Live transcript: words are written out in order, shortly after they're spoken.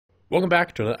Welcome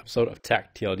back to another episode of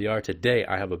Tech TLDR. Today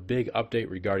I have a big update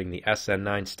regarding the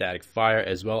SN9 Static Fire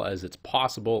as well as its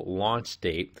possible launch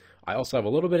date. I also have a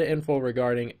little bit of info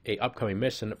regarding a upcoming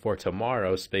mission for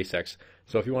tomorrow's SpaceX.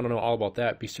 So if you want to know all about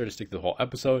that, be sure to stick to the whole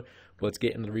episode. But let's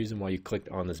get into the reason why you clicked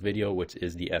on this video, which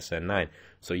is the SN9.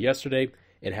 So yesterday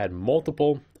it had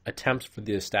multiple attempts for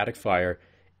the static fire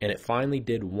and it finally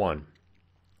did one.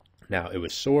 Now it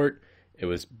was short. It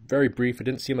was very brief. It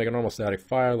didn't seem like a normal static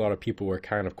fire. A lot of people were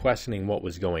kind of questioning what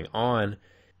was going on.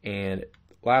 And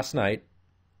last night,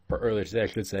 or earlier today, I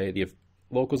should say, the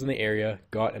locals in the area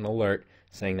got an alert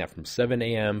saying that from 7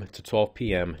 a.m. to 12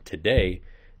 p.m. today,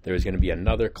 there was going to be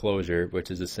another closure, which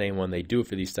is the same one they do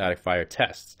for these static fire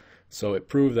tests. So it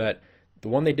proved that the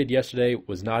one they did yesterday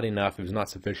was not enough. It was not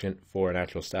sufficient for an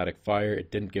actual static fire. It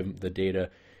didn't give them the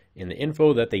data and the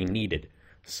info that they needed.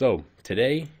 So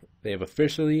today, they have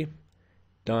officially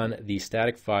done the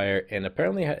static fire, and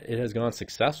apparently it has gone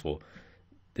successful.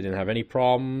 They didn't have any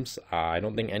problems. I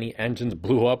don't think any engines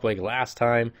blew up like last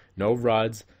time. No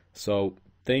RUDs. So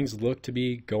things look to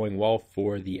be going well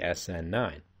for the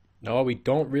SN9. Now, we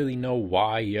don't really know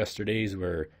why yesterday's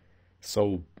were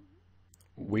so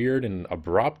weird and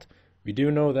abrupt. We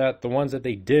do know that the ones that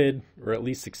they did were at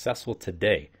least successful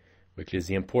today, which is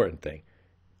the important thing.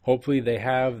 Hopefully they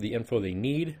have the info they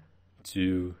need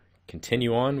to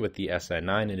continue on with the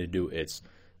SN9 and to do its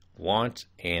launch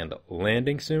and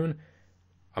landing soon.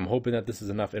 I'm hoping that this is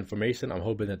enough information. I'm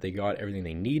hoping that they got everything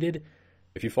they needed.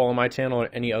 If you follow my channel or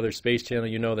any other space channel,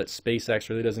 you know that SpaceX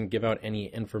really doesn't give out any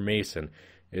information.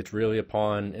 It's really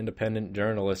upon independent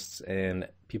journalists and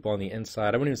people on the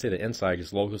inside. I wouldn't even say the inside,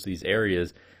 just locals to these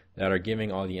areas that are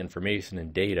giving all the information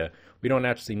and data. We don't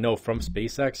actually know from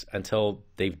SpaceX until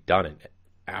they've done it.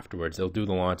 Afterwards, they'll do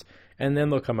the launch and then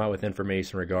they'll come out with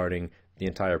information regarding the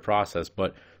entire process.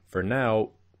 But for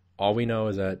now, all we know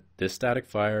is that this static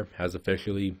fire has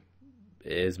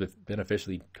been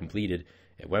officially completed.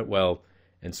 It went well,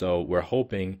 and so we're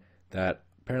hoping that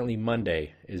apparently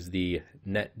Monday is the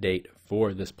net date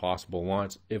for this possible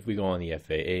launch if we go on the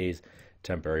FAA's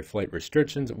temporary flight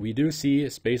restrictions. We do see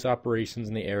space operations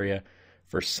in the area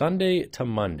for Sunday to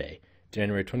Monday,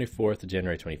 January 24th to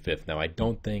January 25th. Now, I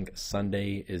don't think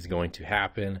Sunday is going to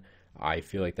happen. I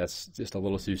feel like that's just a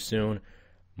little too soon.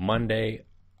 Monday,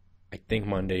 I think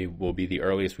Monday will be the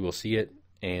earliest we will see it,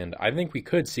 and I think we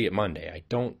could see it Monday.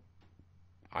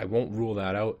 I won't rule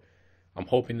that out. I'm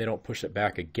hoping they don't push it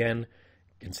back again,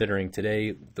 considering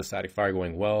today the static fire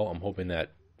going well. I'm hoping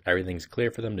that everything's clear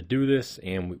for them to do this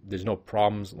and there's no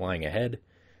problems lying ahead.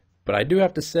 But I do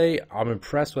have to say, I'm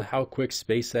impressed with how quick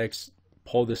SpaceX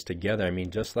pull this together. I mean,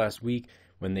 just last week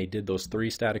when they did those 3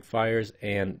 static fires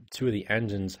and 2 of the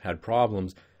engines had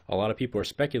problems, a lot of people were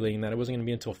speculating that it wasn't going to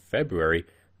be until February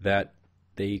that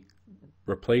they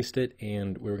replaced it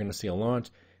and we were going to see a launch.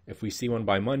 If we see one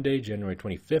by Monday, January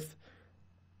 25th,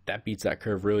 that beats that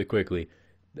curve really quickly.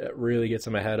 That really gets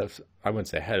them ahead of, I wouldn't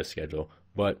say ahead of schedule,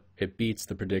 but it beats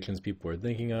the predictions people were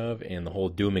thinking of and the whole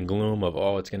doom and gloom of,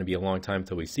 oh, it's going to be a long time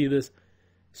till we see this.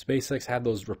 SpaceX had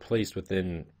those replaced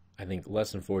within, I think,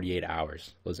 less than 48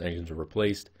 hours. Those engines were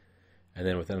replaced. And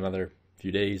then within another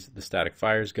few days, the static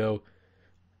fires go.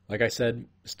 Like I said,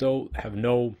 still have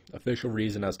no official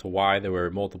reason as to why there were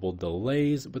multiple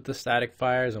delays with the static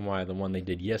fires and why the one they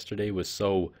did yesterday was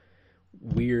so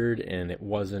weird and it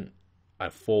wasn't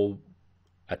a full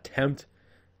attempt.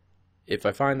 If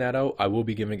I find that out, I will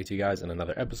be giving it to you guys in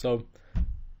another episode.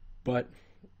 But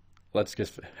let's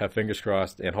just have fingers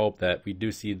crossed and hope that we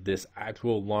do see this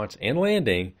actual launch and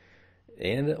landing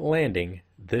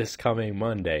this coming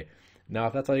Monday. Now,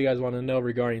 if that's all you guys want to know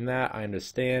regarding that, I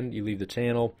understand. You leave the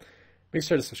channel. Make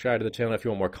sure to subscribe to the channel if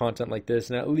you want more content like this,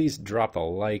 and at least drop a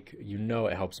like. You know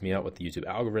it helps me out with the YouTube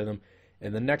algorithm.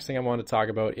 And the next thing I want to talk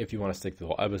about, if you want to stick to the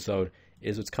whole episode,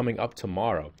 is what's coming up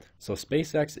tomorrow. So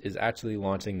SpaceX is actually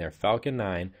launching their Falcon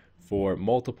 9 for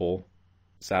multiple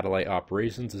satellite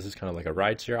operations. This is kind of like a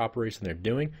rideshare operation they're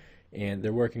doing, and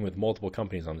they're working with multiple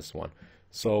companies on this one.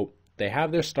 So they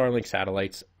have their Starlink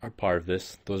satellites are part of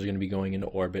this. Those are going to be going into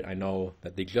orbit. I know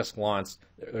that they just launched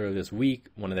earlier this week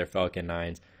one of their Falcon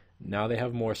 9s. Now they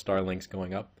have more Starlinks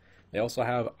going up. They also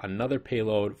have another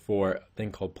payload for a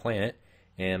thing called Planet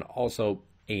and also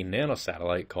a nano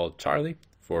satellite called Charlie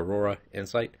for Aurora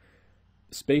Insight.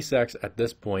 SpaceX at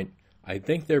this point, I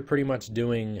think they're pretty much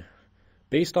doing,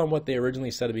 based on what they originally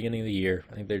said at the beginning of the year,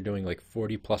 I think they're doing like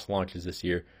 40 plus launches this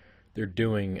year. They're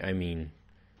doing, 3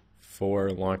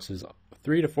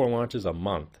 to 4 launches a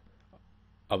month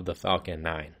of the Falcon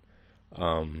 9.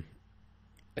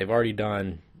 They've already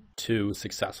done 2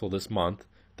 successful this month,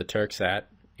 the TurkSat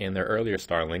and their earlier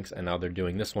Starlinks, and now they're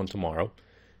doing this one tomorrow.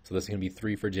 So this is going to be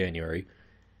 3 for January.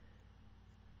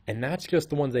 And that's just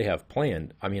the ones they have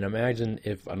planned. I mean, imagine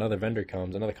if another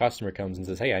customer comes and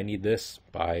says, hey, I need this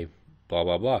by blah,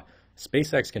 blah, blah.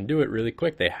 SpaceX can do it really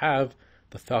quick. They have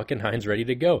the Falcon 9s ready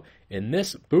to go. And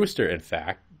this booster, in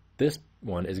fact, this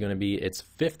one is going to be its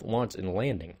 5th launch and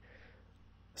landing.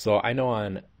 So I know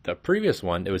on the previous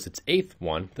one, it was its 8th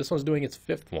one. This one's doing its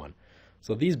 5th one.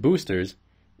 So these boosters,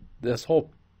 this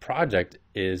whole project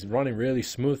is running really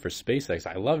smooth for SpaceX.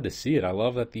 I love to see it. I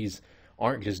love that these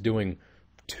aren't just doing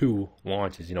 2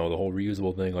 launches, the whole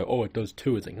reusable thing, like, oh, it does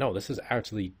 2. It's like, no, this is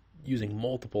actually using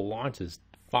multiple launches,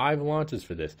 5 launches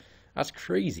for this. That's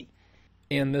crazy.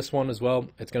 And this one as well,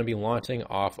 it's going to be launching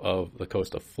off of the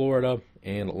coast of Florida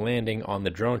and landing on the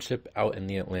drone ship out in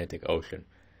the Atlantic Ocean,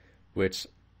 which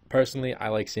personally, I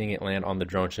like seeing it land on the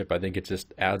drone ship. I think it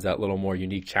just adds that little more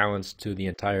unique challenge to the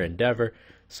entire endeavor.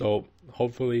 So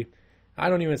hopefully, I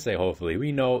don't even say hopefully,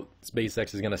 we know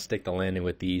SpaceX is going to stick the landing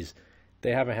with these.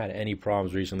 They haven't had any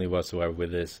problems recently whatsoever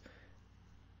with this.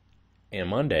 And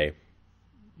Monday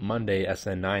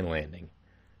SN9 landing.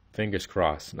 Fingers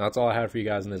crossed. That's all I had for you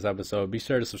guys in this episode. Be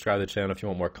sure to subscribe to the channel if you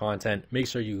want more content. Make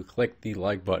sure you click the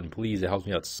like button, please. It helps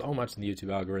me out so much in the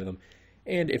YouTube algorithm.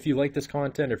 And if you like this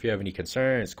content, or if you have any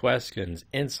concerns, questions,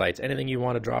 insights, anything you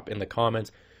want to drop in the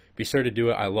comments, be sure to do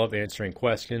it. I love answering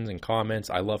questions and comments.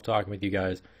 I love talking with you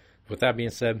guys. With that being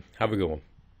said, have a good one.